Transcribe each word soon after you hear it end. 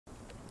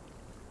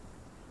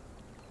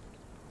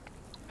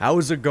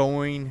How's it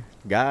going,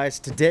 guys?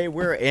 Today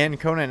we're in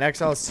Conan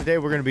Exiles. Today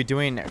we're going to be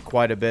doing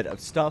quite a bit of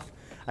stuff.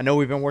 I know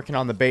we've been working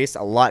on the base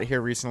a lot here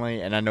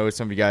recently, and I know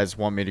some of you guys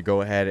want me to go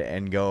ahead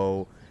and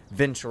go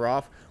venture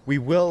off. We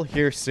will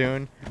here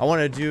soon. I want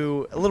to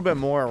do a little bit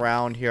more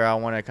around here. I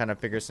want to kind of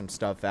figure some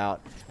stuff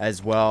out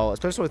as well,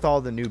 especially with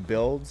all the new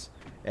builds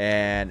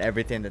and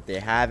everything that they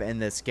have in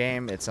this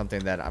game. It's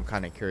something that I'm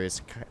kind of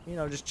curious, you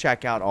know, just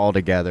check out all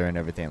together and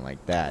everything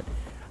like that.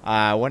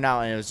 I went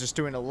out and I was just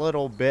doing a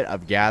little bit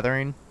of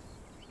gathering,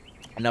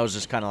 and I was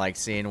just kind of like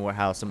seeing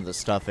how some of the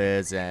stuff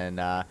is and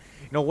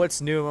you know, what's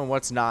new and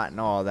what's not and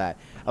all that.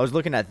 I was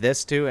looking at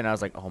this too, and I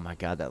was like, oh my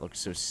god, that looks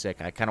so sick.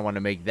 I kind of want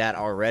to make that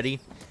already.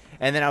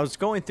 And then I was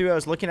going through, I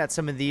was looking at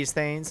some of these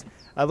things.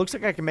 It looks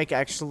like I can make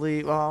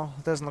actually, well,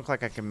 it doesn't look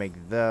like I can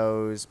make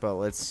those, but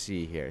let's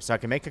see here. So I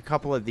can make a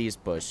couple of these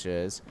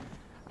bushes.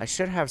 I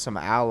should have some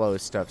aloe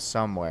stuff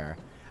somewhere.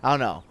 I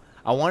don't know.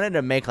 I wanted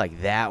to make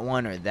like that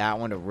one or that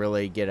one to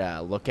really get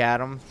a look at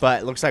them,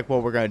 but it looks like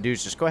what we're gonna do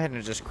is just go ahead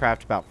and just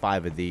craft about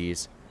 5 of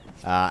these,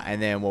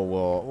 and then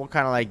we'll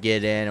kind of like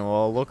get in and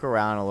we'll look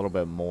around a little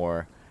bit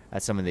more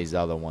at some of these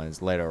other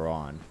ones later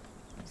on.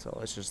 So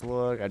let's just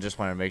look. I just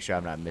want to make sure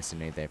I'm not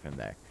missing anything from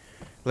there.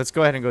 Let's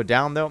go ahead and go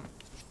down though.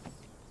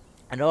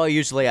 I know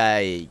usually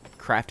I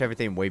craft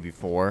everything way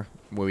before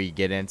we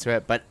get into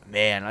it, but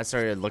man, I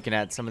started looking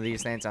at some of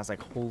these things. I was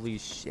like, holy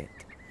shit.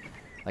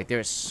 Like,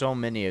 there's so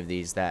many of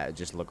these that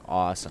just look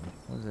awesome.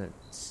 What is it?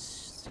 Let's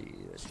see.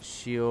 There's a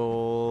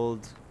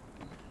shield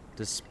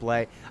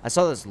display. I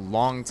saw this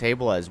long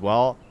table as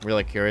well.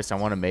 Really curious. I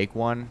want to make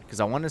one because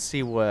I want to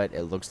see what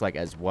it looks like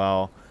as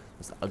well.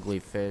 There's the ugly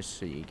fish,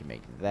 so you can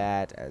make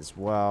that as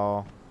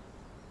well.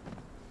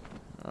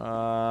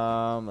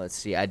 Let's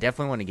see. I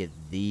definitely want to get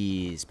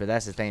these, but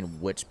that's the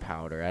thing. Witch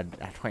powder. I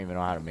don't even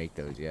know how to make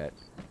those yet.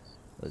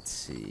 Let's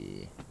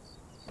see.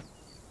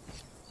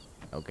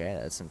 Okay,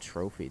 that's some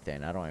trophy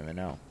thing. I don't even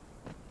know.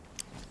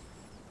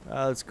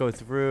 Let's go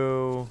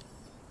through.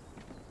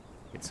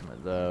 Get some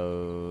of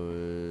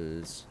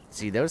those.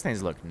 See, those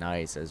things look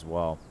nice as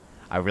well.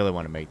 I really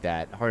want to make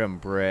that.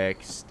 Hardened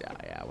bricks.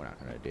 Yeah, we're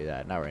not going to do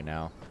that. Not right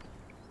now.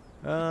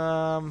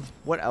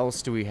 What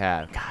else do we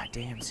have? God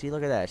damn, see,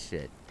 look at that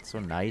shit. It's so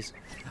nice.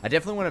 I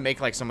definitely want to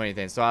make, like, so many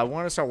things. So I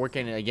want to start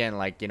working, again,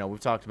 like, you know,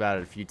 we've talked about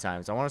it a few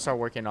times. I want to start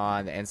working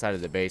on the inside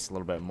of the base a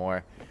little bit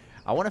more.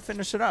 I want to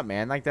finish it up,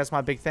 man. Like, that's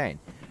my big thing.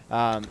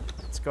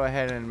 Let's go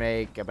ahead and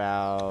make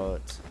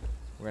about...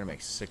 We're going to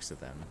make 6 of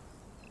them.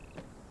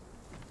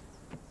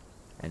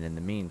 And in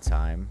the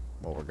meantime,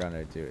 what we're going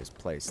to do is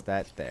place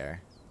that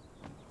there.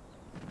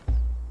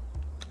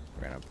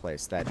 We're going to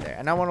place that there.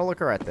 And I want to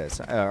look at this.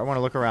 I want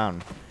to look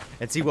around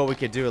and see what we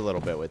could do a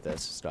little bit with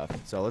this stuff.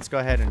 So let's go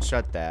ahead and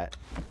shut that.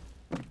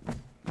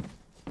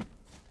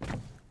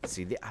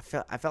 See, I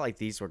felt like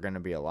these were going to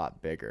be a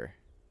lot bigger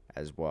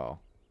as well.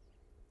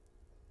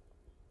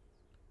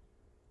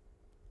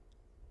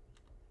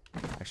 I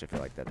actually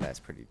feel like that's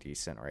pretty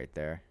decent right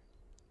there.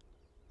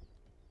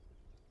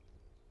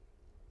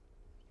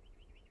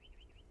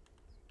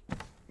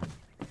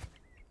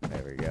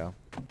 There we go.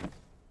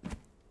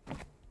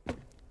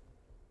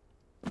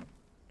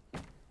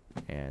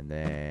 And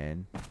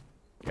then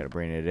gotta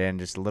bring it in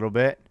just a little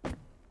bit.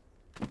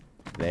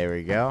 There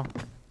we go.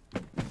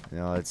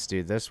 Now let's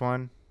do this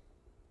one.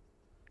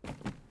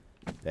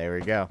 There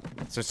we go.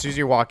 So as soon as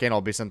you walk in,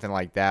 it'll be something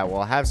like that.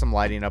 We'll have some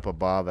lighting up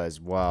above as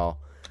well.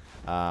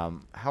 Oh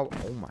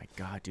my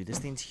god, dude, this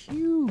thing's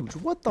huge.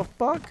 What the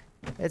fuck?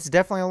 It's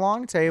definitely a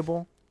long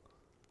table.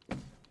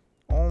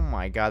 Oh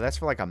my god, that's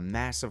for like a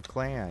massive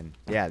clan.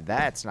 Yeah,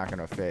 that's not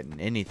gonna fit in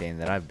anything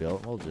that I've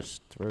built. We'll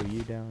just throw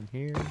you down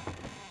here,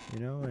 you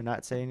know, and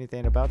not say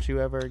anything about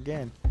you ever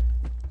again.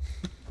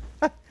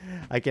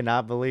 I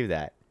cannot believe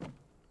that.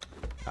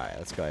 Alright,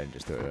 let's go ahead and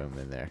just throw them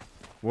in there.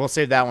 We'll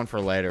save that one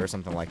for later or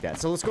something like that.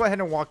 So let's go ahead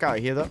and walk out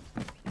here though.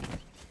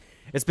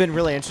 It's been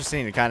really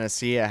interesting to kind of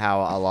see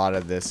how a lot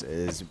of this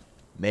is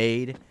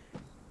made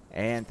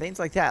and things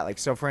like that. Like,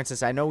 so for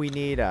instance, I know we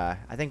need, I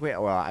think we,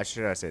 well, I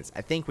should say this.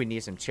 I think we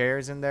need some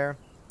chairs in there.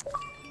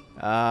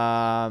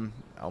 Oh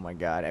my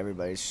god,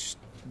 everybody's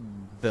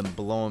been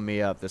blowing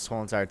me up this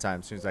whole entire time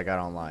as soon as I got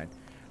online.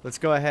 Let's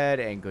go ahead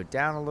and go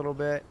down a little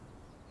bit.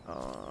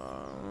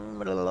 I'm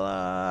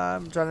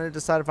trying to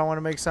decide if I want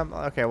to make something.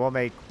 Okay, we'll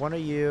make one of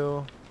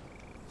you.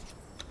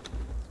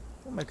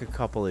 We'll make a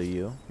couple of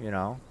you, you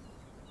know.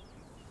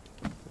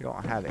 We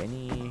don't have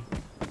any...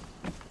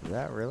 Is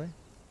that really?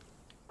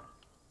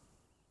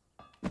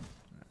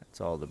 That's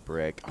all the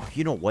brick. Oh,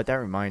 you know what? That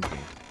reminds me.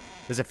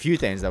 There's a few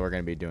things that we're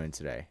going to be doing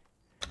today.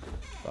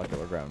 Fuck it,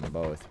 we're grabbing them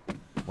both.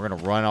 We're going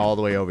to run all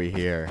the way over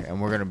here, and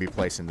we're going to be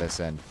placing this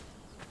in.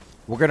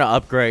 We're going to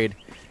upgrade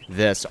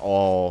this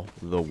all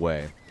the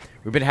way.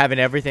 We've been having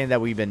everything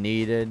that we've been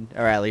needed,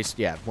 or at least,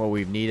 yeah, what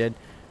we've needed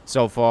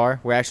so far.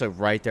 We're actually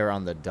right there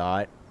on the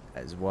dot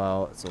as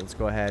well. So let's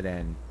go ahead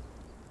and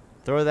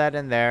throw that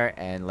in there,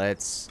 and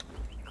let's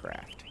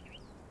craft.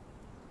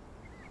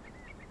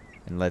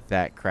 And let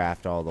that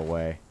craft all the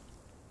way.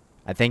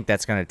 I think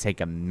that's going to take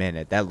a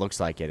minute. That looks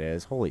like it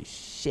is. Holy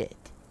shit.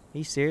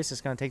 you serious?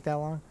 It's going to take that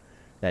long?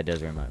 That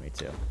does remind me,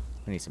 too.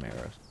 I need some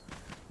arrows.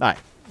 Alright,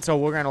 so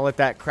we're going to let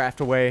that craft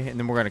away, and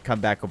then we're going to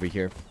come back over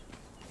here.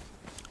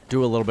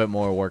 Do a little bit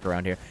more work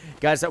around here.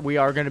 Guys, that we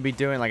are going to be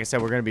doing, like I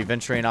said, we're going to be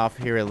venturing off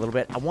here a little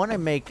bit. I want to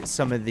make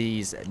some of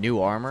these new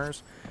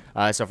armors.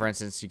 So, for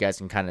instance, you guys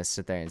can kind of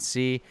sit there and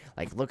see.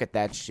 Like, look at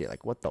that shit.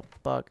 Like, what the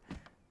fuck?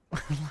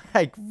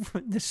 Like,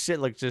 this shit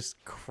looks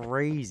just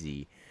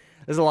crazy.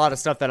 There's a lot of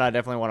stuff that I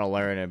definitely want to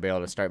learn and be able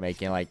to start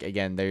making. Like,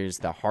 again, there's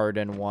the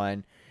hardened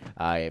one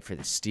for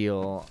the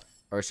steel,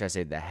 or should I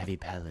say the heavy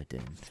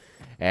paladin.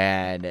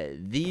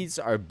 And these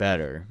are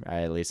better.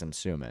 At least I'm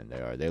assuming they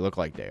are. They look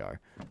like they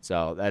are.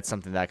 So that's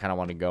something that I kind of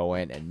want to go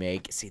in and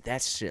make. See,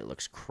 that shit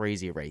looks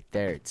crazy right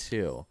there,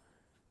 too.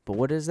 But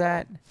what is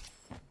that?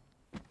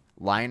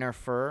 Liner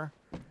fur?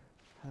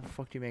 How the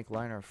fuck do you make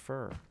liner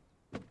fur?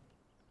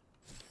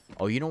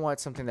 Oh, you know what?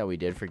 Something that we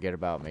did forget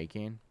about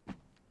making?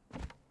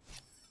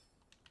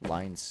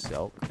 Line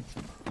silk.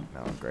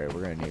 No, great.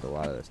 We're going to need a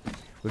lot of this.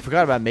 We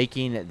forgot about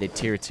making the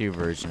tier 2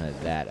 version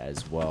of that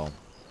as well.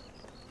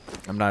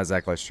 I'm not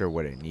exactly sure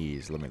what it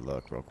needs. Let me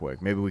look real quick.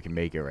 Maybe we can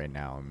make it right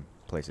now and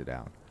place it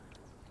down.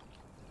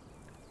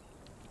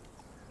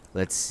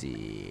 Let's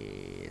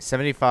see.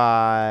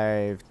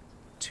 75,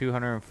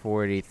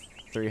 240,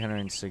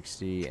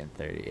 360, and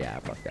 30. Yeah,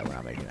 fuck that. We're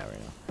not making that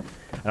right now.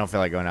 I don't feel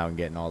like going out and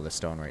getting all the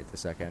stone right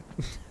this second.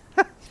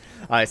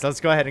 Alright, so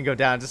let's go ahead and go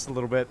down just a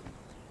little bit.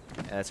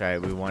 That's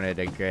alright. We wanted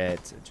to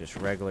get just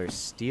regular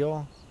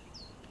steel.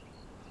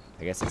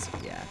 I guess it's...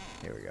 Yeah,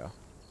 here we go.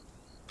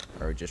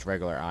 Or just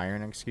regular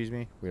iron, excuse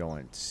me. We don't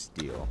want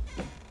steel.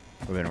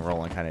 We've been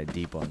rolling kind of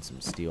deep on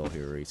some steel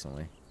here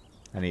recently.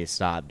 I need to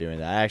stop doing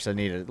that. I actually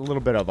need a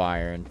little bit of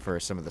iron for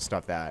some of the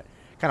stuff that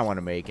I kind of want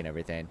to make and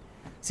everything.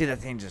 See, that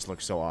thing just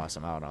looks so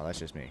awesome. I don't know. That's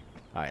just me.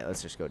 Alright,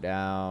 let's just go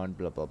down.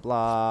 Blah, blah,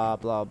 blah.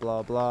 Blah,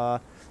 blah, blah.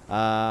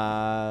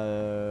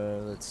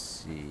 Let's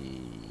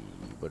see.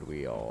 What do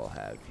we all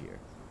have here?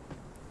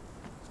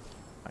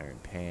 Iron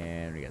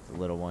pan. We got the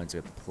little ones.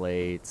 We got the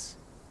plates.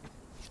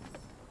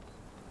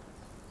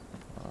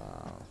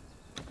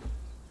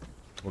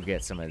 We'll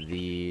get some of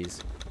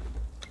these.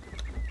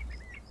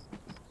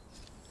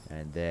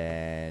 And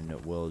then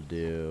we'll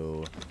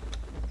do...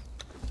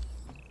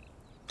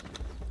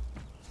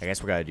 I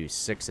guess we gotta do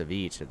 6 of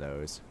each of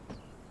those.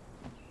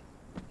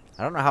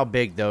 I don't know how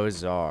big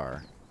those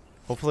are.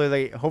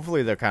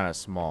 Hopefully they're kind of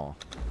small.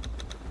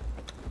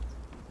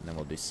 And then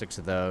we'll do 6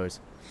 of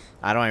those.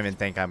 I don't even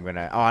think I'm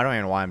gonna... Oh, I don't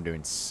even know why I'm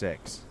doing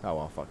 6. Oh,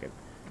 well, fuck it.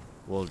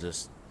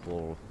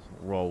 We'll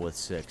roll with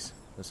 6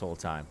 this whole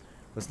time.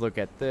 Let's look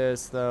at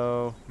this,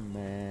 though.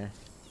 Meh. I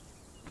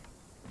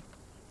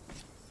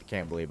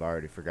can't believe I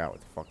already forgot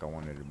what the fuck I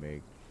wanted to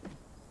make.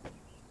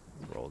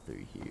 Roll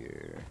through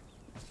here.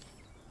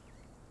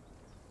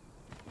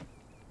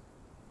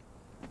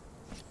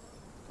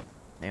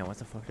 Man, what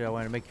the fuck did I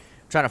want to make?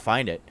 I'm trying to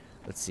find it.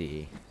 Let's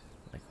see.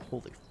 Like,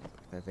 holy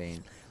fuck, that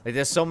thing. Like,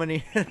 there's so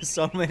many,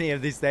 so many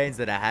of these things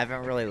that I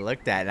haven't really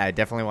looked at, and I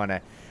definitely want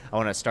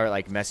to start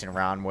like messing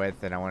around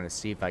with, and I want to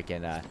see if I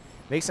can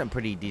make some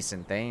pretty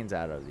decent things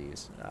out of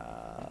these.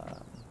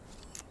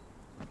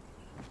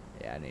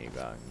 Yeah, I need to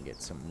go out and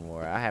get some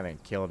more. I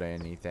haven't killed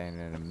anything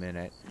in a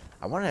minute.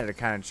 I wanted to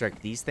kind of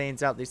check these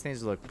things out. These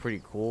things look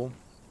pretty cool.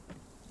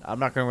 I'm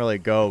not gonna really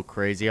go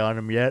crazy on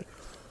them yet.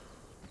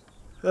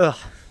 Ugh,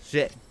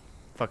 shit.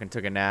 Fucking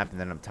took a nap and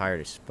then I'm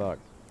tired as fuck.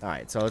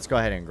 Alright, so let's go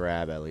ahead and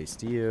grab at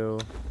least you.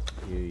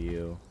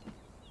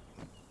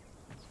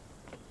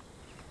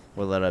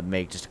 We'll let it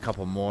make just a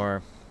couple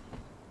more.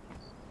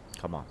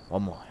 Come on,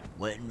 one more.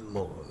 One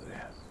more.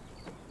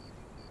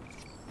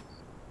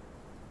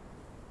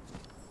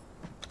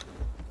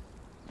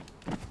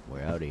 We're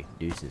outie.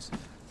 Deuces.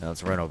 Now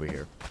let's run over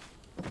here.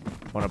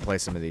 I want to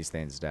place some of these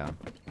things down.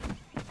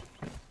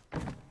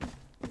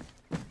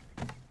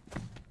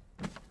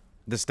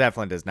 This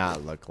definitely does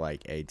not look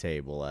like a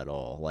table at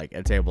all. Like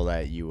a table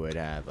that you would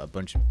have a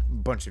bunch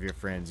of your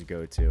friends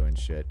go to and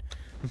shit.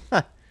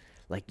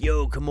 Like,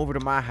 yo, come over to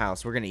my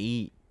house. We're gonna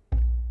eat.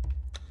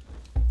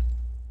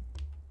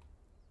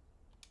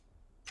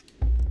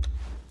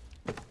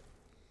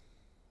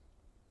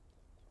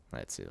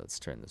 Let's see. Let's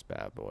turn this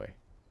bad boy.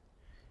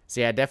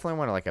 See, I definitely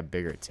want like a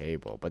bigger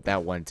table, but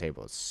that one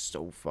table is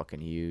so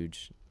fucking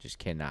huge. Just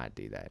cannot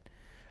do that.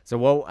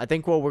 So I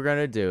think what we're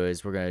gonna do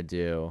is we're gonna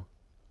do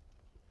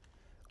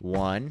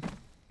 1.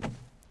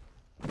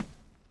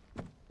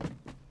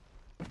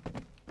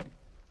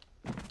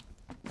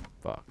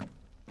 Fuck.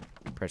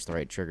 Press the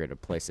right trigger to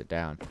place it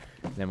down.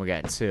 And then we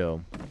got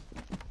 2.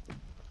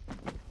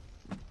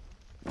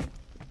 And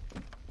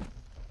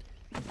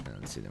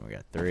let's see, then we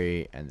got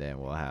 3, and then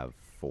we'll have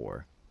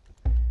 4.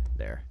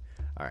 There.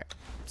 Alright.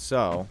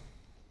 So,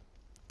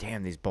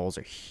 damn, these bowls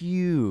are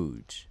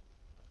huge.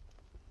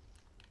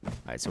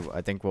 Alright, so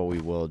I think what we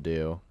will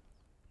do,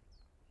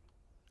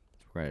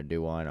 we're going to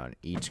do one on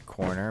each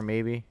corner,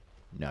 maybe?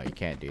 No, you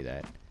can't do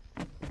that.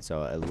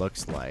 So it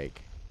looks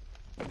like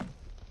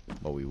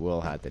what we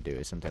will have to do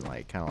is something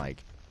like, kind of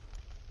like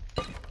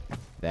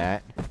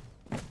that.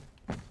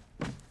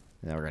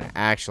 And then we're going to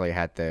actually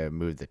have to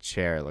move the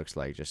chair, it looks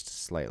like,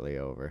 just slightly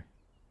over.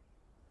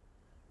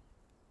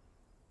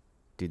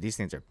 Dude, these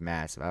things are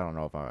massive. I don't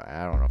know if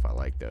I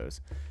like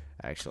those,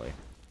 actually.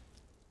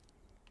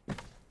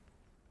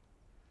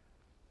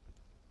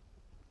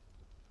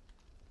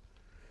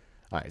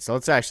 Alright, so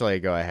let's actually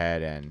go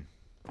ahead and...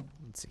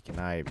 Let's see, can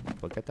I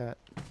look at that?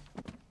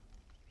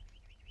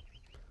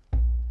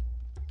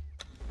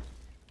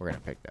 We're going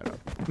to pick that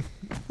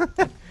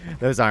up.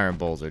 Those iron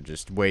bowls are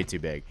just way too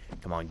big.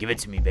 Come on, give it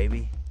to me,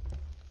 baby.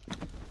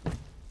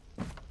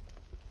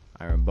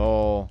 Iron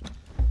bowl.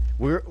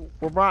 We're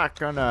not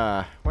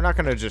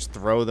gonna just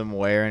throw them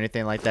away or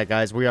anything like that,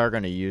 guys. We are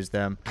gonna use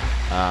them.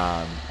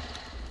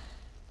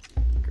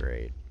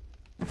 Great.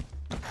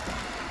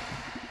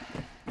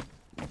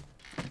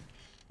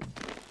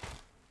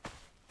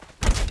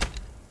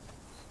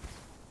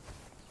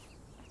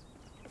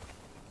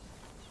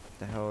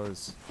 The hell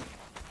is...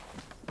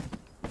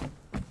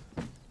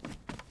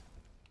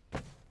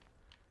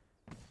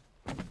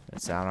 That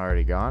sound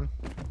already gone?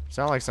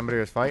 Sound like somebody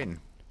was fighting.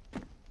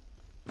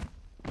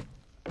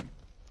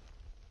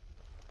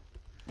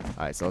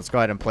 Alright, so let's go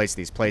ahead and place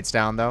these plates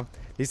down, though.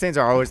 These things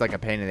are always like a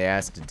pain in the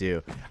ass to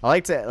do. I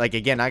like to, like,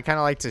 again, I kind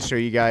of like to show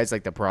you guys,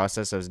 like, the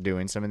process of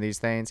doing some of these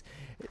things.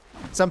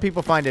 Some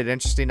people find it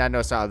interesting. I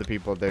know some other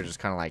people, they're just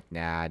kind of like,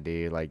 nah,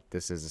 dude, like,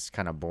 this is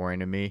kind of boring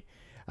to me.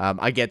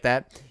 I get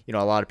that. You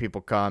know, a lot of people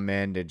come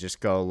in to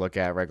just go look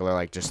at regular,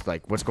 like, just,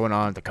 like, what's going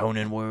on in the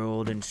Conan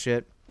world and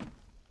shit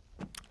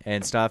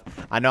and stuff.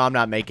 I know I'm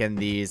not making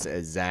these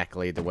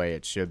exactly the way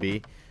it should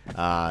be.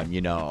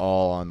 You know,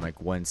 all on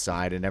like one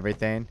side and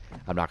everything.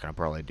 I'm not gonna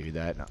probably do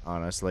that,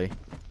 honestly.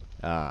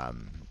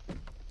 I'm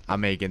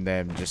making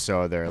them just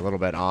so they're a little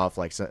bit off,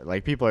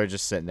 like people are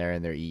just sitting there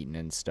and they're eating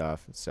and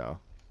stuff. So,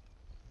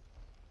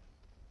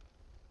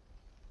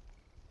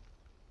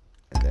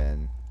 and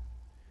then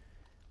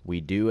we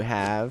do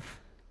have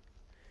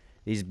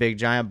these big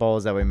giant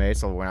bowls that we made,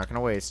 so we're not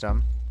gonna waste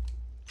them.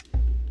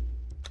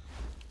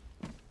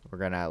 We're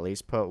gonna at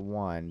least put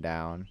one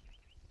down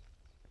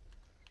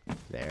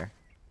there.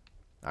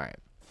 Alright.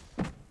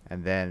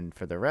 And then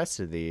for the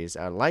rest of these,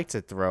 I'd like to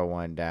throw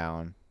one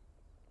down.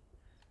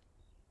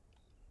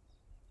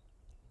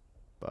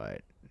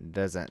 But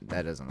that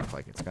doesn't look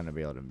like it's going to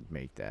be able to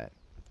make that.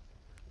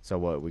 So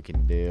what we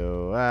can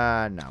do... no,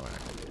 we're not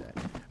going to do that.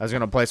 I was going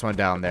to place one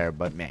down there,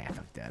 but man,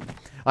 fuck that.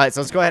 Alright,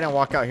 so let's go ahead and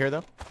walk out here,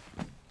 though.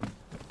 I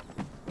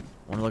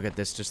want to look at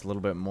this just a little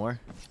bit more.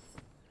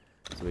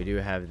 So we do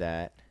have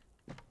that.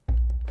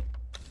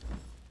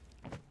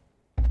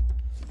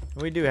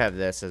 We do have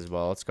this as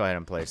well. Let's go ahead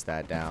and place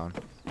that down.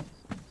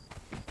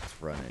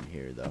 Let's run in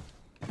here, though.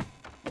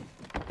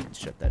 Let's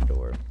shut that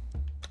door.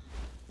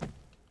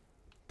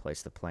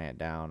 Place the plant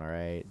down,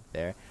 alright,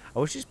 there. I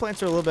wish these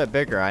plants were a little bit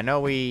bigger. I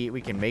know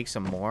we can make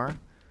some more.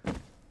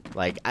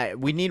 Like,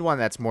 we need one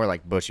that's more,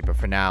 like, bushy, but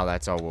for now,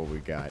 that's all what we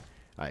got.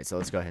 Alright, so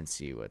let's go ahead and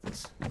see what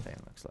this thing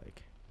looks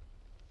like.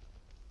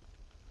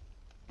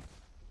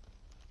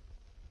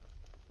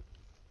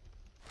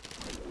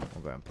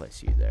 We'll go ahead and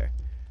place you there.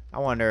 I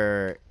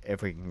wonder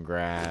if we can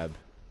grab...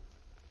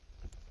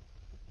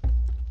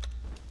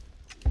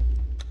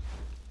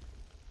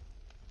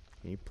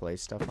 Can you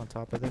place stuff on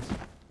top of this?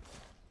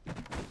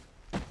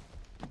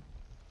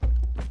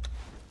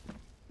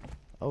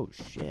 Oh,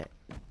 shit.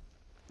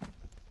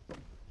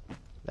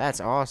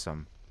 That's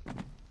awesome.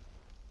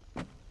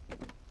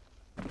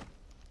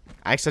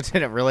 I actually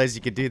didn't realize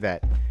you could do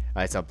that.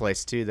 Alright, so I'll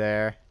place two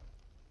there.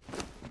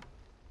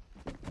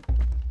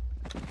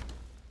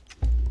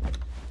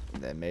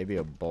 Then maybe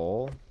a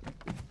bowl.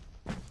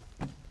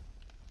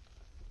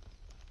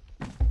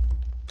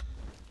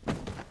 I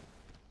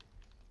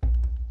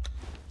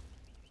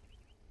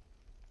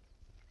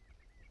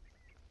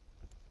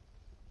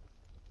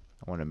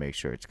want to make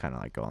sure it's kind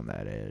of like on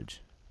that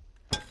edge.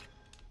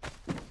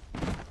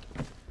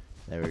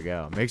 There we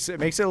go. Makes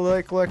it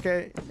look like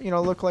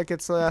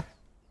it's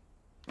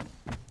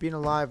being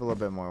alive a little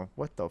bit more.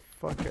 What the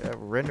fuck? It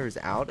renders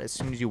out as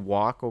soon as you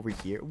walk over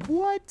here.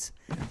 What?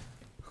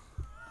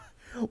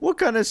 What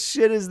kind of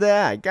shit is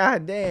that?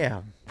 God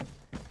damn.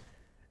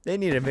 They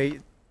need to make...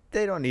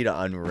 They don't need to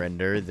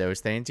unrender those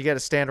things. You gotta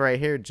stand right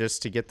here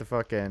just to get the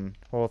fucking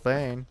whole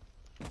thing.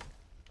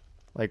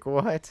 Like,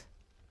 what?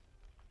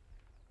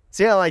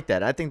 See, I like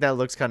that. I think that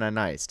looks kind of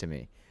nice to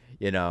me.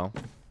 You know?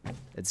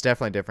 It's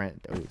definitely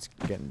different. Oh, it's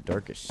getting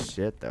dark as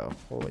shit, though.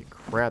 Holy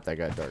crap, that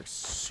got dark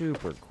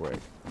super quick.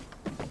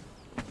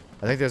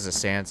 I think there's a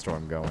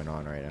sandstorm going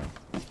on right now.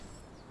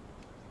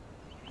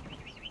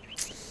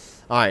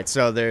 Alright,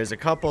 so there's a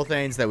couple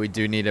things that we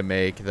do need to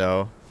make,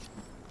 though.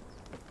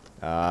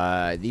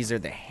 These are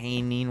the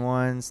hanging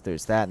ones.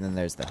 There's that, and then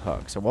there's the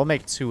hook. So we'll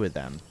make two of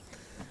them.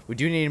 We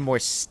do need more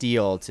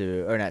steel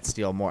to... Or not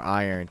steel, more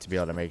iron to be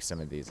able to make some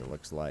of these, it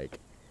looks like.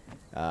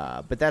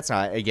 But that's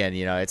not... Again,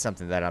 you know, it's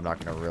something that I'm not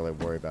going to really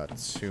worry about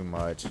too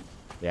much.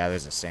 Yeah,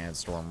 there's a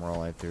sandstorm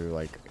rolling through.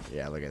 Like,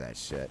 yeah, look at that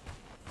shit.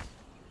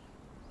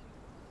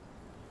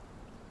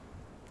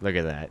 Look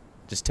at that.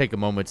 Just take a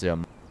moment to...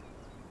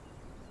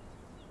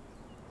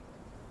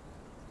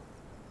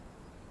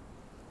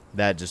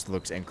 That just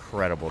looks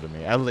incredible to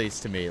me. At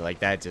least to me. Like,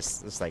 that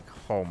just, it's like,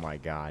 oh my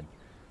god.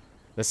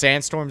 The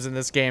sandstorms in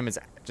this game is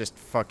just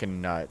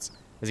fucking nuts.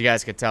 As you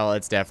guys can tell,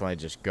 it's definitely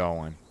just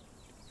going.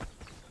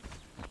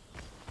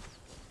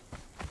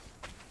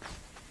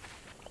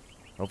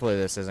 Hopefully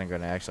this isn't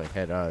going to actually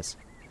hit us.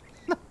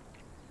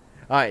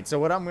 Alright, so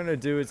what I'm going to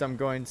do is I'm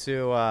going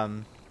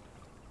to,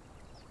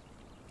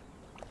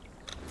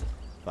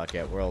 fuck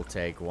it, we'll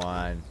take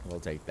one. We'll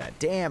take that.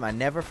 Damn, I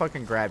never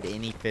fucking grabbed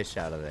any fish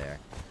out of there.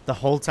 The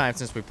whole time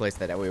since we placed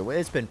that.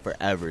 It's been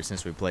forever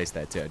since we placed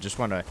that too. I just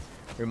want to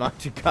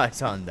remind you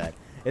guys on that.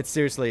 It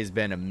seriously has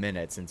been a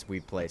minute since we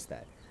placed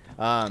that.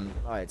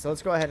 Alright, so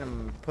let's go ahead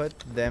and put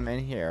them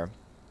in here.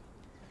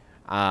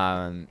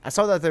 I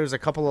saw that there's a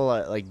couple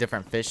of like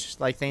different fish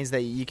like things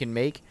that you can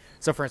make.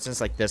 So for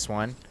instance, like this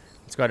one.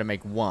 Let's go ahead and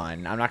make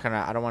one. I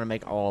don't want to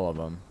make all of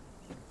them.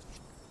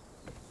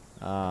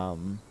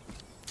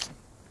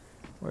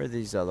 Where are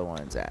these other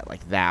ones at?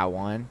 Like that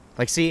one.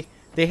 Like, see,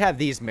 they have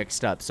these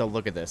mixed up. So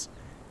look at this.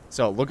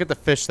 So look at the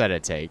fish that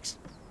it takes.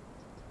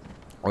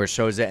 Or it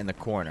shows it in the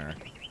corner.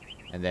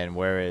 And then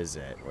where is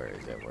it? Where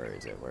is it? Where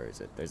is it? Where is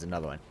it? There's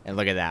another one. And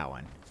look at that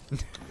one.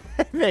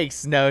 It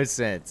makes no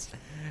sense.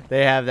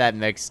 They have that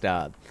mixed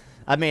up.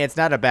 I mean, it's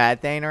not a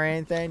bad thing or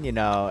anything. You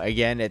know,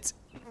 again, it's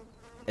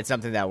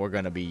something that we're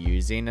going to be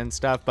using and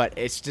stuff. But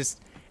it's just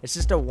a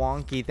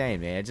wonky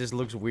thing, man. It just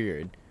looks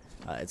weird.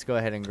 Let's go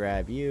ahead and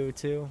grab you,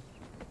 too.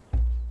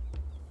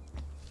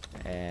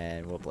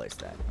 And we'll place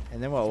that.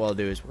 And then what we'll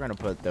do is we're going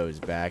to put those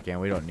back in.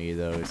 We don't need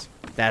those.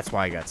 That's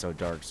why it got so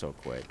dark so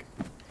quick.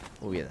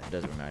 Oh, yeah, that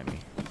does remind me.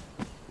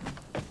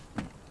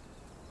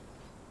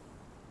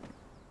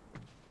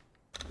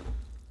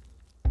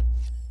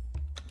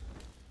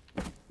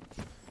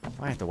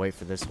 I have to wait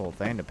for this whole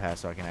thing to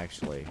pass so I can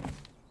actually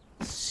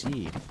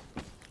see.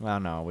 Well,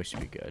 no, we should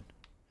be good.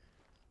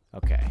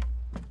 Okay.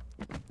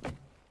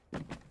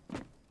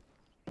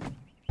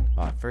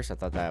 Oh, at first I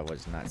thought that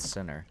was not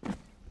center.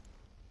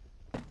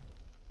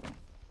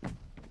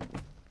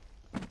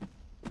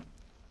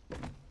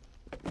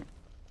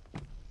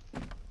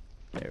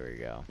 There we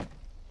go.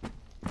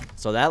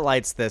 So that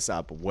lights this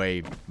up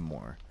way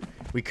more.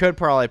 We could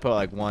probably put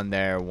like one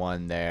there,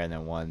 and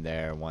then one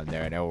there,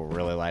 and it will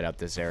really light up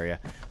this area.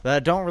 But I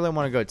don't really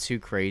want to go too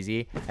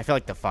crazy. I feel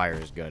like the fire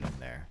is good in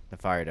there. The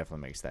fire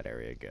definitely makes that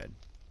area good.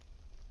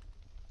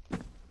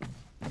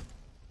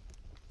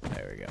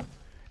 There we go.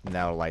 And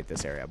that'll light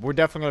this area up. We're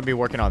definitely going to be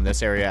working on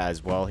this area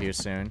as well here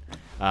soon.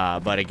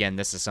 But again,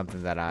 this is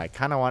something that I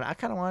kind of want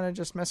to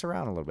just mess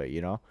around a little bit,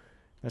 you know?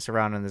 Mess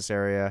around in this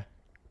area.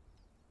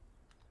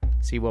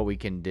 See what we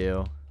can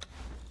do.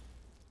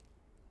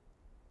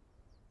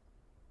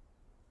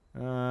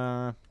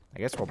 I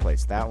guess we'll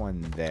place that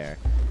one there.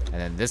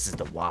 And then this is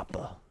the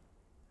Whopper.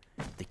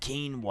 The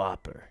King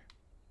Whopper.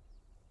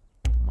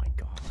 Oh my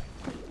god.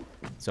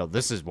 So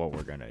this is what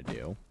we're gonna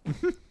do.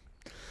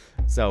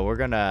 So we're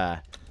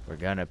gonna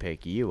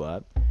pick you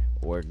up.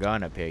 We're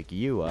gonna pick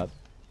you up.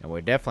 And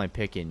we're definitely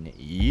picking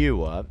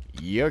you up.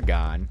 You're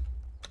gone.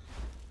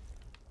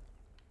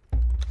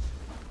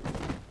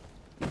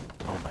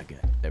 Oh my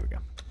god. There we go.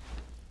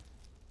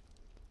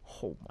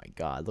 Oh my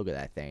god. Look at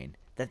that thing.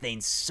 That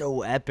thing's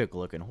so epic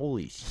looking.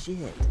 Holy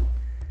shit.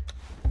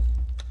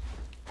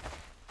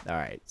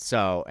 Alright,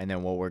 so, and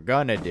then what we're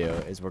gonna do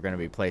is we're gonna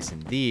be placing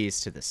these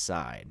to the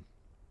side.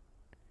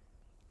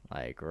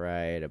 Like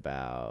right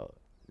about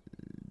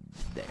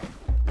there.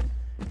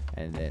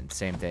 And then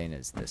same thing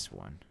as this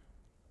one.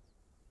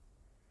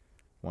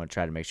 Want to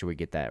try to make sure we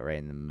get that right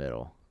in the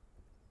middle.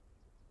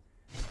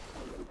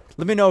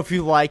 Let me know if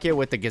you like it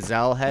with the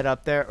gazelle head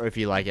up there or if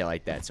you like it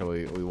like that. So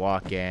we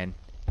walk in.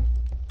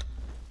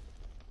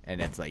 And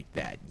it's like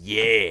that.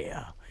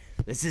 Yeah.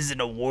 This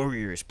isn't a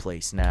warrior's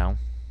place now.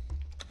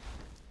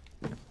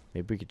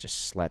 Maybe we could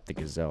just slap the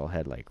gazelle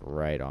head like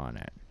right on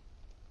it.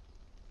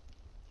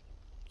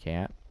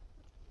 Can't?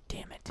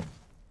 Damn it.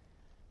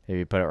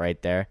 Maybe put it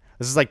right there.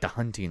 This is like the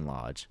hunting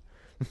lodge.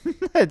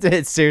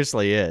 It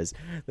seriously is.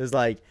 There's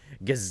like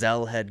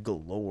gazelle head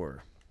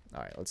galore.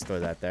 Alright, let's throw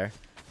that there.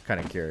 Kind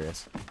of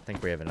curious. I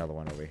think we have another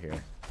one over here.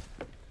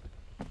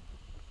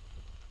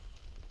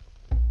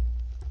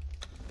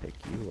 Pick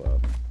you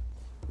up.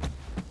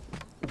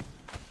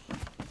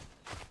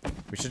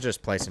 We should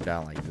just place them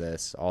down like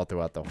this all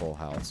throughout the whole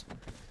house.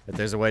 If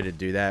there's a way to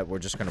do that, we're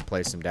just going to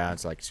place them down.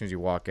 So like as soon as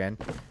you walk in,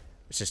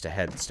 it's just a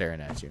head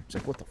staring at you. It's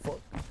like, what the fuck?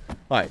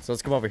 Alright, so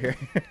let's come over here.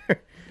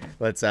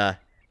 Let's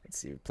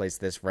see, place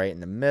this right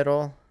in the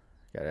middle.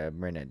 Gotta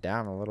bring it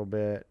down a little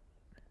bit.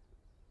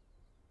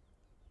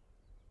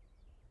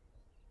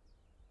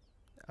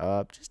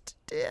 Up, just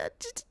a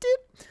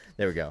dip.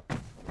 There we go.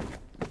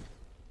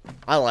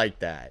 I like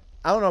that.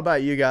 I don't know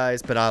about you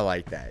guys, but I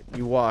like that.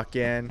 You walk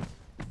in,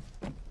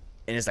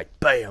 and it's like,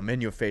 bam, in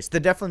your face.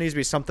 There definitely needs to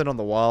be something on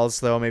the walls,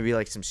 though. Maybe,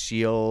 like, some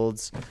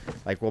shields.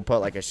 Like, we'll put,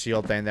 like, a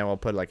shield thing. Then we'll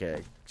put, like,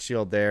 a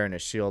shield there and a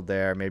shield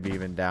there. Maybe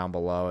even down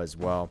below as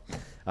well.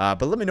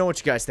 But let me know what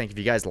you guys think, if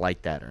you guys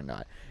like that or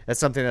not. That's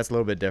something that's a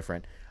little bit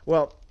different.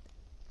 Well,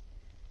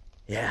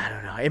 Yeah, I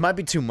don't know. It might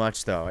be too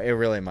much, though. It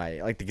really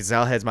might. Like, the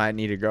gazelle heads might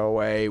need to go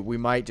away. We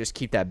might just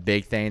keep that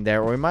big thing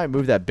there. Or we might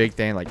move that big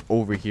thing, like,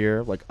 over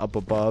here, like, up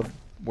above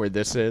where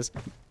this is.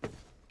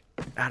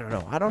 I don't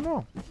know. I don't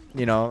know.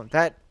 You know,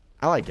 that,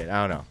 I like it.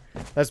 I don't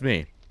know. That's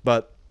me.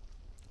 But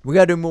we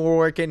got to do more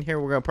work in here.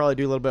 We're going to probably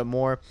do a little bit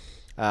more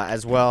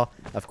as well.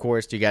 Of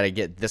course, you got to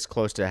get this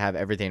close to have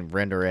everything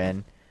render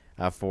in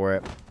for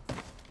it.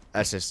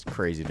 That's just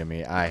crazy to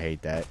me. I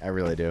hate that. I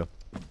really do.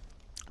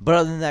 But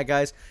other than that,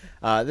 guys,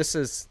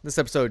 this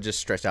episode just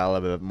stretched out a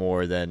little bit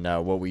more than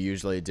what we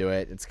usually do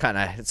it. It's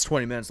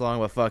 20 minutes long,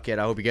 but fuck it.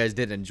 I hope you guys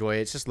did enjoy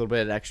it. It's just a little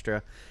bit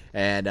extra.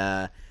 And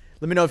let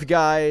me know if you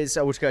guys,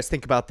 what you guys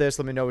think about this.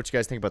 Let me know what you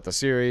guys think about the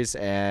series.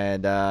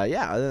 And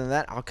yeah, other than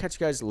that, I'll catch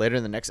you guys later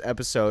in the next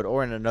episode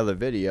or in another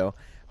video.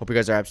 Hope you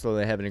guys are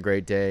absolutely having a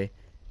great day.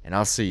 And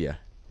I'll see you.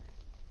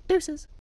 Deuces.